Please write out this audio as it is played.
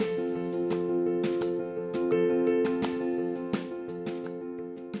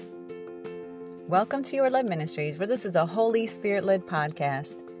Welcome to Your Love Ministries, where this is a Holy Spirit-led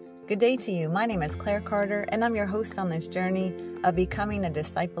podcast. Good day to you. My name is Claire Carter, and I'm your host on this journey of becoming a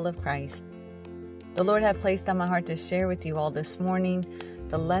disciple of Christ. The Lord had placed on my heart to share with you all this morning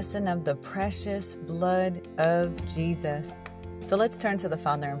the lesson of the precious blood of Jesus. So let's turn to the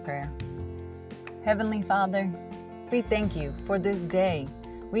Father in prayer. Heavenly Father, we thank you for this day.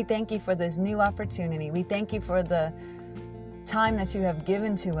 We thank you for this new opportunity. We thank you for the time that you have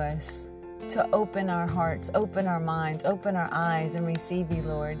given to us to open our hearts, open our minds, open our eyes, and receive you,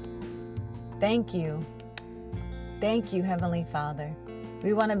 Lord. Thank you. Thank you, Heavenly Father.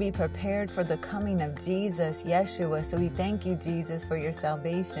 We want to be prepared for the coming of Jesus, Yeshua. So we thank you, Jesus, for your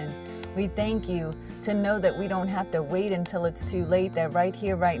salvation. We thank you to know that we don't have to wait until it's too late, that right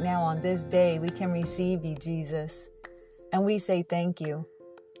here, right now, on this day, we can receive you, Jesus. And we say thank you.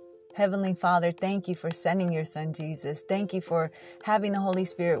 Heavenly Father, thank you for sending your Son, Jesus. Thank you for having the Holy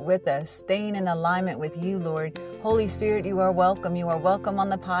Spirit with us, staying in alignment with you, Lord. Holy Spirit, you are welcome. You are welcome on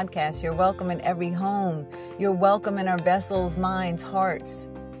the podcast. You're welcome in every home. You're welcome in our vessels, minds, hearts.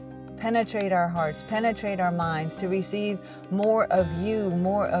 Penetrate our hearts, penetrate our minds to receive more of you,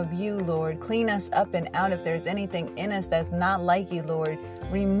 Lord. Clean us up and out if there's anything in us that's not like you, Lord.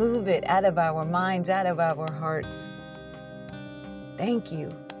 Remove it out of our minds, out of our hearts. Thank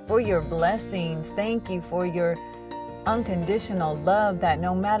you for your blessings. Thank you for your unconditional love, that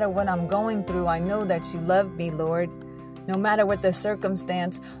no matter what I'm going through, I know that you love me, Lord. No matter what the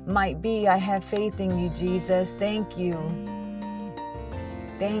circumstance might be, I have faith in you, Jesus. Thank you.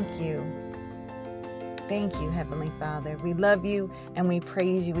 Thank you. Thank you, Heavenly Father. We love you and we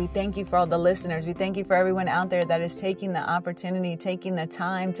praise you. We thank you for all the listeners. We thank you for everyone out there that is taking the opportunity, taking the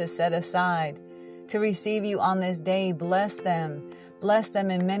time to set aside to receive you on this day. Bless them. Bless them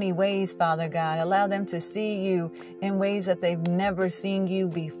in many ways, Father God. Allow them to see you in ways that they've never seen you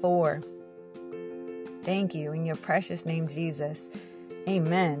before. Thank you. In your precious name, Jesus.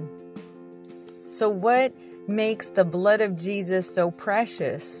 Amen. So what makes the blood of Jesus so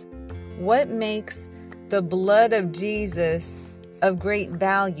precious? What makes the blood of Jesus of great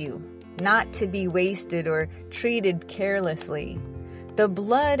value, not to be wasted or treated carelessly? The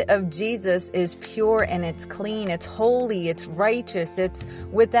blood of Jesus is pure and it's clean, it's holy, it's righteous, it's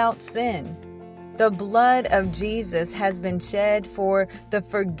without sin. The blood of Jesus has been shed for the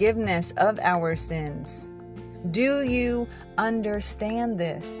forgiveness of our sins. Do you understand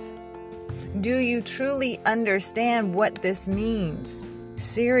this? Do you truly understand what this means?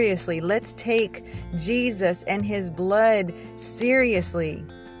 Seriously, let's take Jesus and his blood seriously.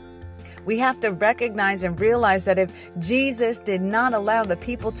 We have to recognize and realize that if Jesus did not allow the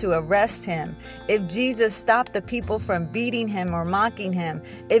people to arrest him, if Jesus stopped the people from beating him or mocking him,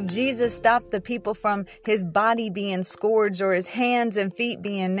 if Jesus stopped the people from his body being scourged or his hands and feet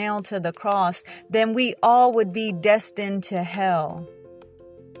being nailed to the cross, then we all would be destined to hell.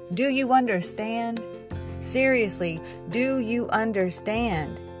 Do you understand? Seriously, do you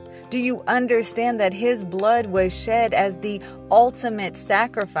understand? Do you understand that his blood was shed as the ultimate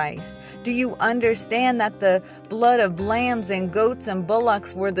sacrifice? Do you understand that the blood of lambs and goats and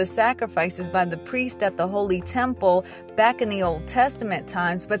bullocks were the sacrifices by the priest at the Holy Temple back in the Old Testament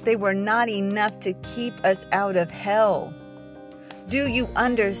times, but they were not enough to keep us out of hell? Do you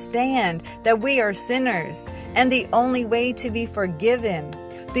understand that we are sinners and the only way to be forgiven,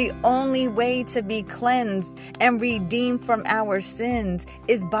 the only way to be cleansed and redeemed from our sins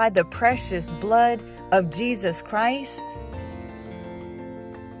is by the precious blood of Jesus Christ?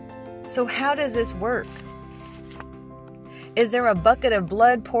 So how does this work? Is there a bucket of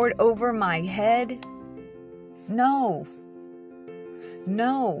blood poured over my head? No.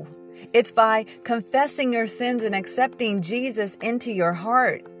 No. It's by confessing your sins and accepting Jesus into your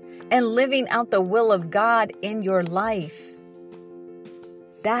heart and living out the will of God in your life.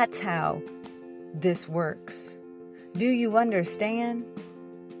 That's how this works. Do you understand?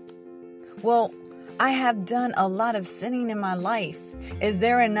 Well, I have done a lot of sinning in my life. Is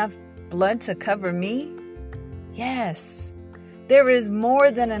there enough blood to cover me? Yes. There is more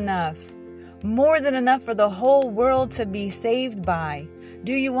than enough. More than enough for the whole world to be saved by.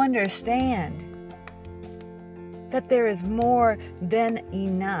 Do you understand that there is more than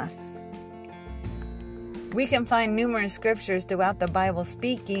enough? We can find numerous scriptures throughout the Bible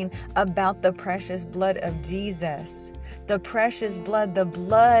speaking about the precious blood of Jesus. The precious blood, the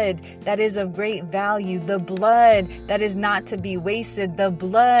blood that is of great value, the blood that is not to be wasted, the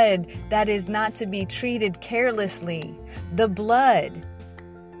blood that is not to be treated carelessly, the blood.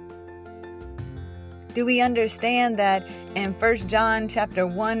 Do we understand that in 1 John chapter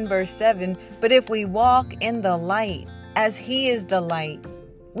 1 verse 7, but if we walk in the light as he is the light,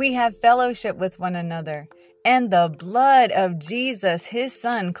 We have fellowship with one another, and the blood of Jesus, his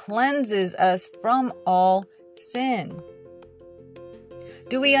Son, cleanses us from all sin.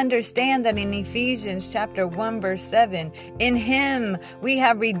 Do we understand that in Ephesians chapter 1, verse 7, in him we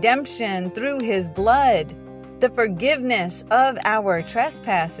have redemption through his blood, the forgiveness of our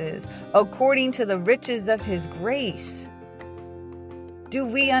trespasses, according to the riches of his grace? Do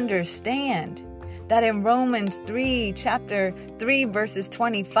we understand that in Romans 3, chapter 3, verses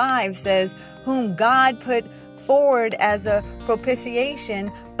 25 says, whom God put forward as a propitiation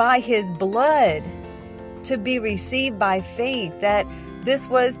by his blood to be received by faith, that this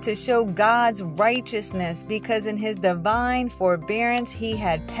was to show God's righteousness, because in his divine forbearance he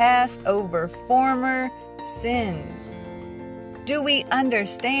had passed over former sins. Do we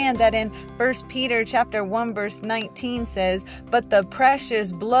understand that in 1 Peter chapter 1 verse 19 says, but the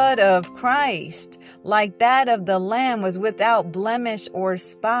precious blood of Christ, like that of the Lamb, was without blemish or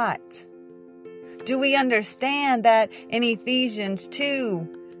spot? Do we understand that in Ephesians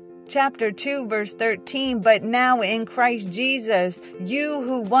 2, chapter 2, verse 13, but now in Christ Jesus, you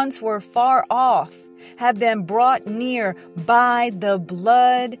who once were far off have been brought near by the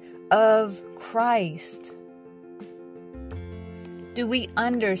blood of Christ? Do we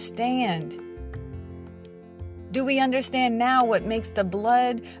understand? Do we understand now what makes the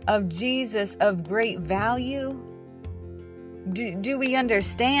blood of Jesus of great value? Do we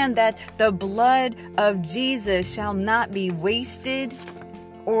understand that the blood of Jesus shall not be wasted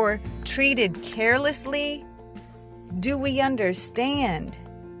or treated carelessly? Do we understand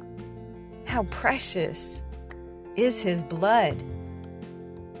how precious is his blood?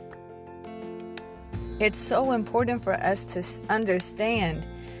 It's so important for us to understand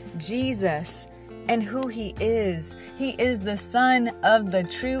Jesus and who he is. He is the Son of the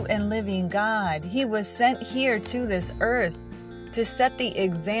true and living God. He was sent here to this earth to set the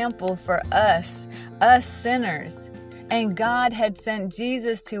example for us sinners. And God had sent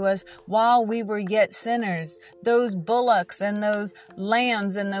Jesus to us while we were yet sinners. Those bullocks and those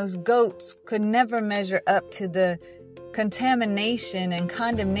lambs and those goats could never measure up to the contamination and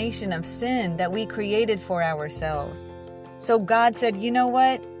condemnation of sin that we created for ourselves. So God said, you know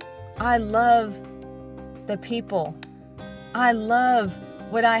what? I love the people. I love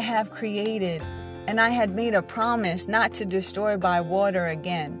what I have created. And I had made a promise not to destroy by water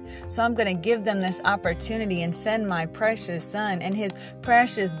again. So I'm going to give them this opportunity and send my precious Son and his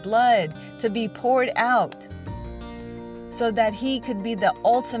precious blood to be poured out so that he could be the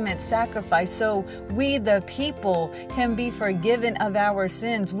ultimate sacrifice. So we, the people, can be forgiven of our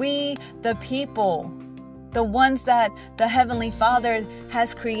sins. We, the people, the ones that the Heavenly Father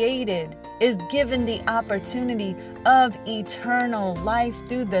has created, is given the opportunity of eternal life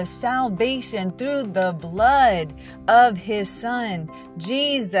through the salvation, through the blood of his Son,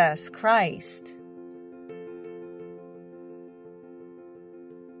 Jesus Christ.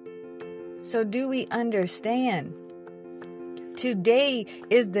 So do we understand? Today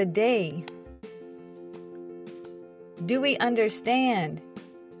is the day. Do we understand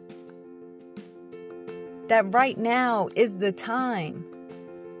that right now is the time?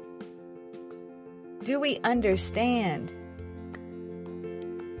 Do we understand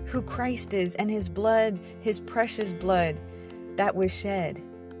who Christ is and his blood, his precious blood that was shed?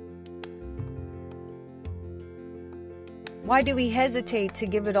 Why do we hesitate to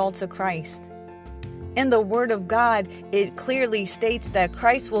give it all to Christ? In the Word of God, it clearly states that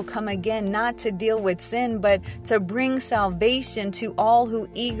Christ will come again not to deal with sin, but to bring salvation to all who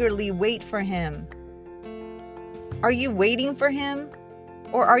eagerly wait for him. Are you waiting for him?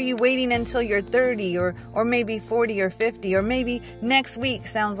 Or are you waiting until you're 30 or maybe 40 or 50, or maybe next week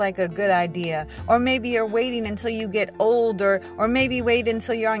sounds like a good idea? Or maybe you're waiting until you get old, or maybe wait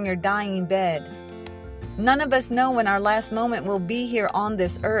until you're on your dying bed. None of us know when our last moment will be here on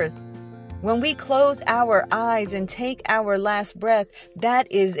this earth. When we close our eyes and take our last breath,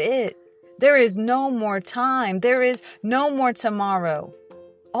 that is it. There is no more time. There is no more tomorrow.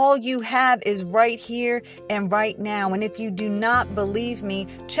 All you have is right here and right now. And if you do not believe me,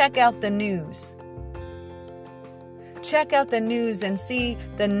 check out the news. Check out the news and see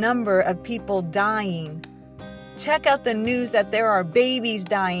the number of people dying. Check out the news that there are babies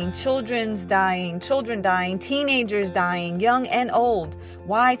dying, children dying, teenagers dying, young and old.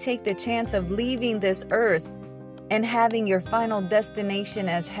 Why take the chance of leaving this earth and having your final destination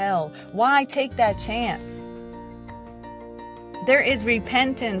as hell? Why take that chance? There is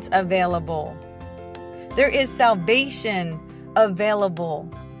repentance available. There is salvation available.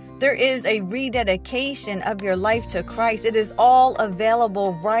 There is a rededication of your life to Christ. It is all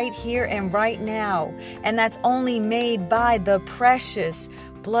available right here and right now. And that's only made by the precious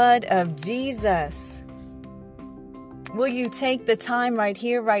blood of Jesus. Will you take the time right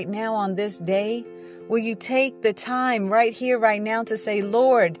here, right now on this day? Will you take the time right here, right now to say,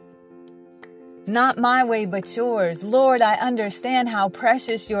 Lord, not my way, but yours. Lord, I understand how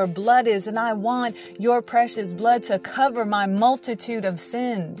precious your blood is, and I want your precious blood to cover my multitude of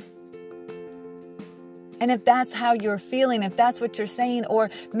sins. And if that's how you're feeling, if that's what you're saying,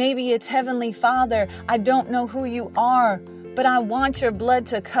 or maybe it's Heavenly Father, I don't know who you are, but I want your blood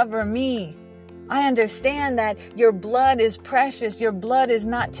to cover me. I understand that your blood is precious. Your blood is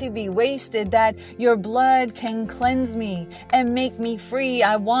not to be wasted, that your blood can cleanse me and make me free.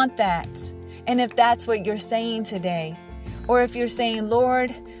 I want that. And if that's what you're saying today, or if you're saying,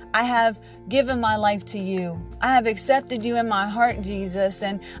 Lord, I have given my life to you. I have accepted you in my heart, Jesus,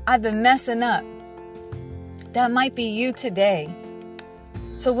 and I've been messing up. That might be you today.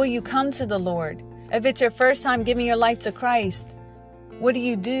 So will you come to the Lord? If it's your first time giving your life to Christ, what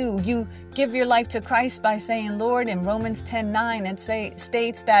do? You give your life to Christ by saying, Lord, in Romans 10:9, it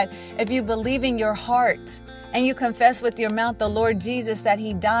states that if you believe in your heart and you confess with your mouth the Lord Jesus, that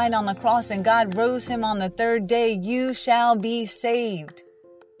he died on the cross and God rose him on the third day, you shall be saved.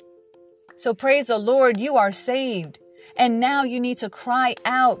 So praise the Lord, you are saved. And now you need to cry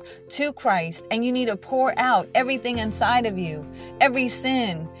out to Christ, and you need to pour out everything inside of you, every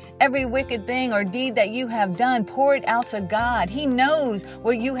sin, every wicked thing or deed that you have done. Pour it out to God. He knows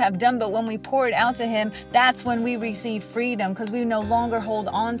what you have done, but when we pour it out to him, that's when we receive freedom, because we no longer hold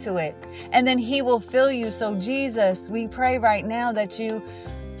on to it. And then he will fill you. So Jesus, we pray right now that you,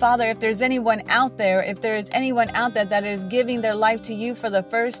 Father, if there's anyone out there, that is giving their life to you for the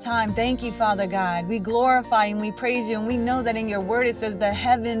first time, thank you, Father God. We glorify and we praise you, and we know that in your word it says the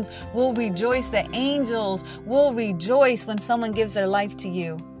heavens will rejoice, the angels will rejoice when someone gives their life to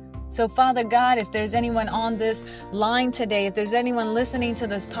you. So, Father God, if there's anyone on this line today, if there's anyone listening to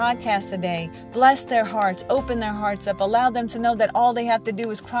this podcast today, bless their hearts, open their hearts up, allow them to know that all they have to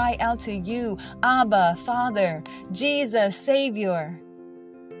do is cry out to you, Abba, Father, Jesus, Savior,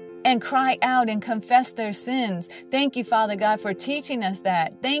 and cry out and confess their sins. Thank you, Father God, for teaching us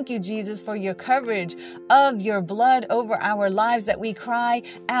that. Thank you, Jesus, for your coverage of your blood over our lives, that we cry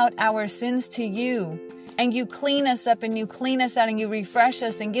out our sins to you. And you clean us up and you clean us out and you refresh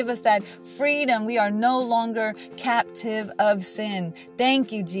us and give us that freedom. We are no longer captive of sin.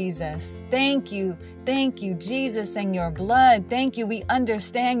 Thank you, Jesus. Thank you. Thank you, Jesus, and your blood. Thank you. We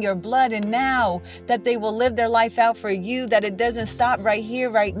understand your blood. And now that they will live their life out for you, that it doesn't stop right here,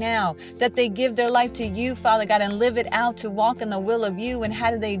 right now, that they give their life to you, Father God, and live it out to walk in the will of you. And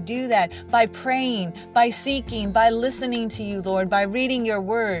how do they do that? By praying, by seeking, by listening to you, Lord, by reading your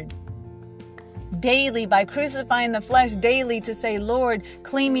word daily, by crucifying the flesh daily to say, Lord,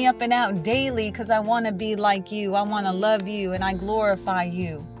 clean me up and out daily, because I want to be like you. I want to love you and I glorify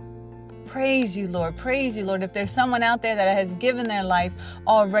you. Praise you, Lord. Praise you, Lord. If there's someone out there that has given their life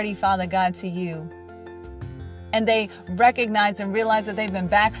already, Father God, to you, and they recognize and realize that they've been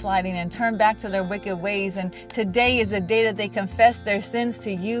backsliding and turned back to their wicked ways, and today is a day that they confess their sins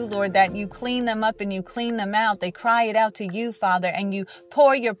to you, Lord, that you clean them up and you clean them out. They cry it out to you, Father, and you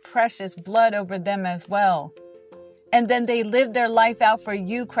pour your precious blood over them as well. And then they live their life out for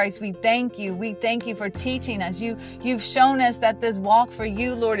you, Christ. We thank you. We thank you for teaching us. You've shown us that this walk for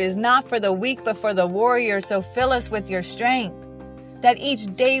you, Lord, is not for the weak, but for the warrior. So fill us with your strength, that each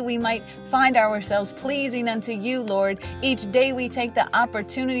day we might find ourselves pleasing unto you, Lord. Each day we take the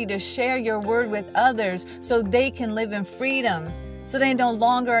opportunity to share your word with others so they can live in freedom, so they no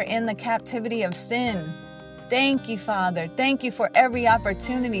longer are in the captivity of sin. Thank you, Father. Thank you for every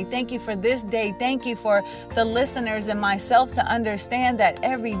opportunity. Thank you for this day. Thank you for the listeners and myself to understand that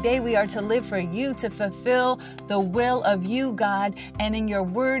every day we are to live for you, to fulfill the will of you, God. And in your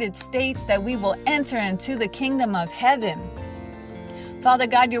word, it states that we will enter into the kingdom of heaven. Father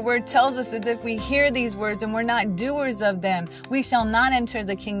God, your word tells us that if we hear these words and we're not doers of them, we shall not enter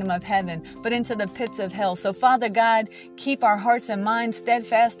the kingdom of heaven, but into the pits of hell. So Father God, keep our hearts and minds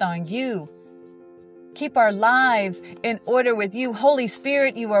steadfast on you. Keep our lives in order with you. Holy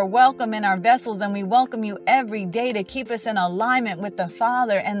Spirit, you are welcome in our vessels, and we welcome you every day to keep us in alignment with the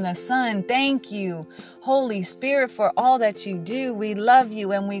Father and the Son. Thank you, Holy Spirit, for all that you do. We love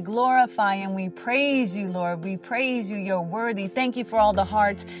you and we glorify and we praise you, Lord. We praise you. You're worthy. Thank you for all the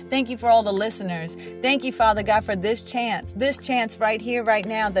hearts. Thank you for all the listeners. Thank you, Father God, for this chance right here, right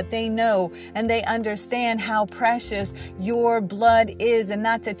now, that they know and they understand how precious your blood is, and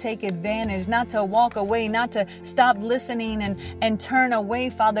not to take advantage, not to walk away, not to stop listening and turn away,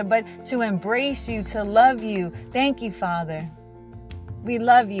 Father, but to embrace you, to love you. Thank you, Father. We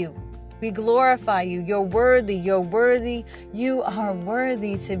love you. We glorify you. You're worthy. You're worthy. You are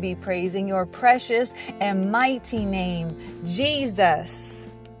worthy to be praised in your precious and mighty name,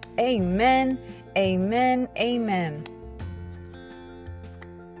 Jesus. Amen. Amen. Amen.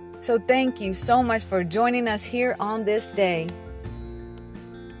 So thank you so much for joining us here on this day.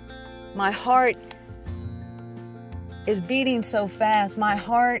 My heart is beating so fast. My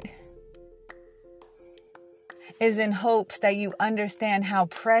heart is in hopes that you understand how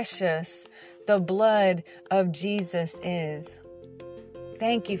precious the blood of Jesus is.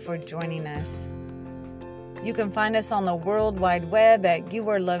 Thank you for joining us. You can find us on the World Wide Web at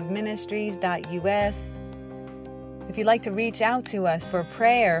youarelovedministries.us. If you'd like to reach out to us for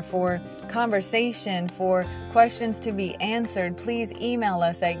prayer, for conversation, for questions to be answered, please email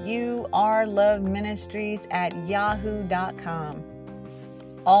us at youarelovedministries@yahoo.com.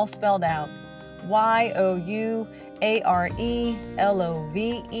 All spelled out.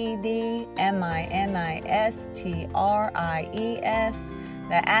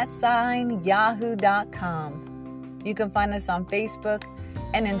 youarelovedministries, @yahoo.com. You can find us on Facebook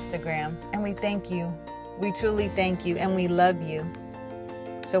and Instagram, and we thank you. We truly thank you, and we love you.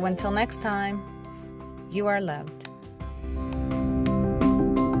 So until next time, you are loved.